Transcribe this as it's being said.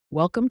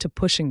Welcome to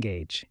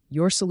PushEngage,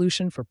 your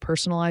solution for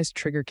personalized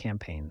trigger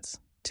campaigns.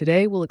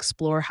 Today, we'll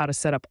explore how to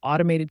set up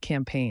automated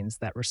campaigns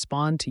that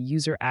respond to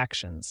user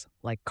actions,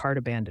 like cart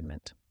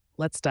abandonment.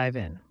 Let's dive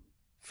in.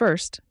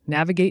 First,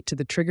 navigate to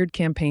the Triggered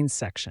Campaigns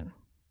section.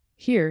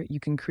 Here, you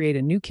can create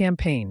a new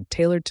campaign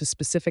tailored to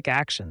specific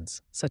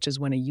actions, such as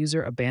when a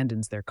user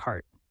abandons their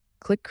cart.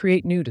 Click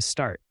Create New to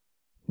start.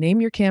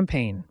 Name your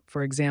campaign,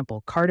 for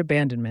example, Cart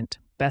Abandonment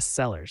Best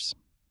Sellers.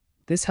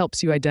 This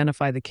helps you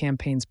identify the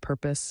campaign's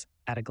purpose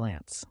at a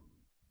glance.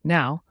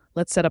 Now,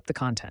 let's set up the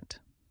content.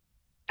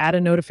 Add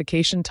a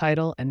notification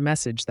title and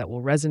message that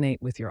will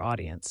resonate with your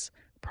audience,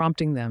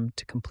 prompting them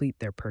to complete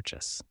their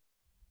purchase.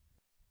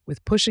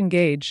 With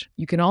PushEngage,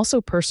 you can also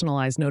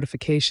personalize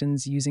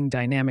notifications using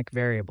dynamic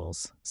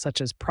variables,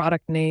 such as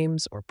product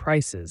names or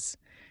prices,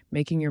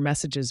 making your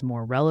messages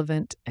more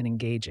relevant and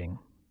engaging.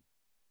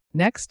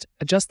 Next,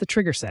 adjust the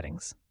trigger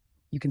settings.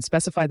 You can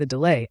specify the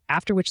delay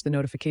after which the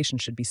notification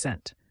should be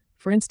sent.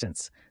 For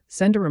instance,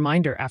 send a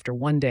reminder after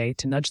 1 day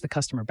to nudge the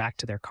customer back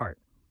to their cart.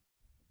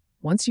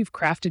 Once you've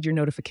crafted your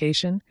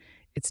notification,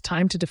 it's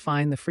time to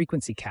define the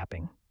frequency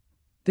capping.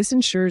 This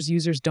ensures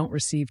users don't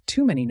receive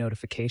too many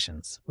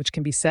notifications, which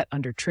can be set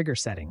under trigger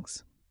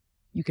settings.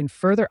 You can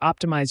further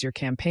optimize your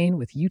campaign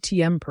with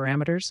UTM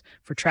parameters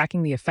for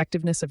tracking the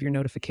effectiveness of your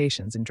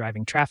notifications in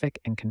driving traffic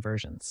and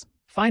conversions.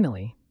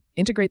 Finally,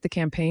 integrate the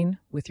campaign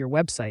with your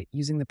website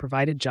using the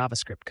provided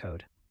JavaScript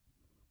code.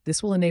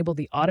 This will enable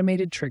the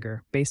automated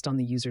trigger based on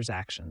the user's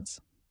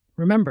actions.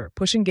 Remember,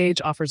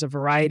 PushEngage offers a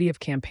variety of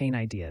campaign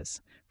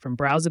ideas, from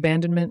browse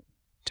abandonment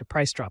to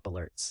price drop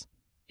alerts.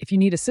 If you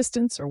need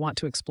assistance or want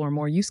to explore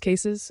more use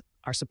cases,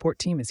 our support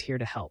team is here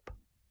to help.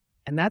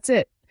 And that's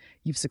it.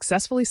 You've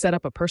successfully set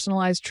up a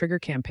personalized trigger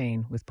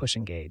campaign with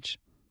PushEngage.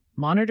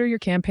 Monitor your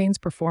campaign's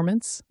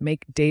performance,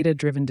 make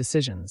data-driven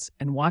decisions,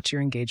 and watch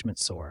your engagement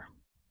soar.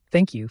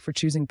 Thank you for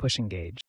choosing PushEngage.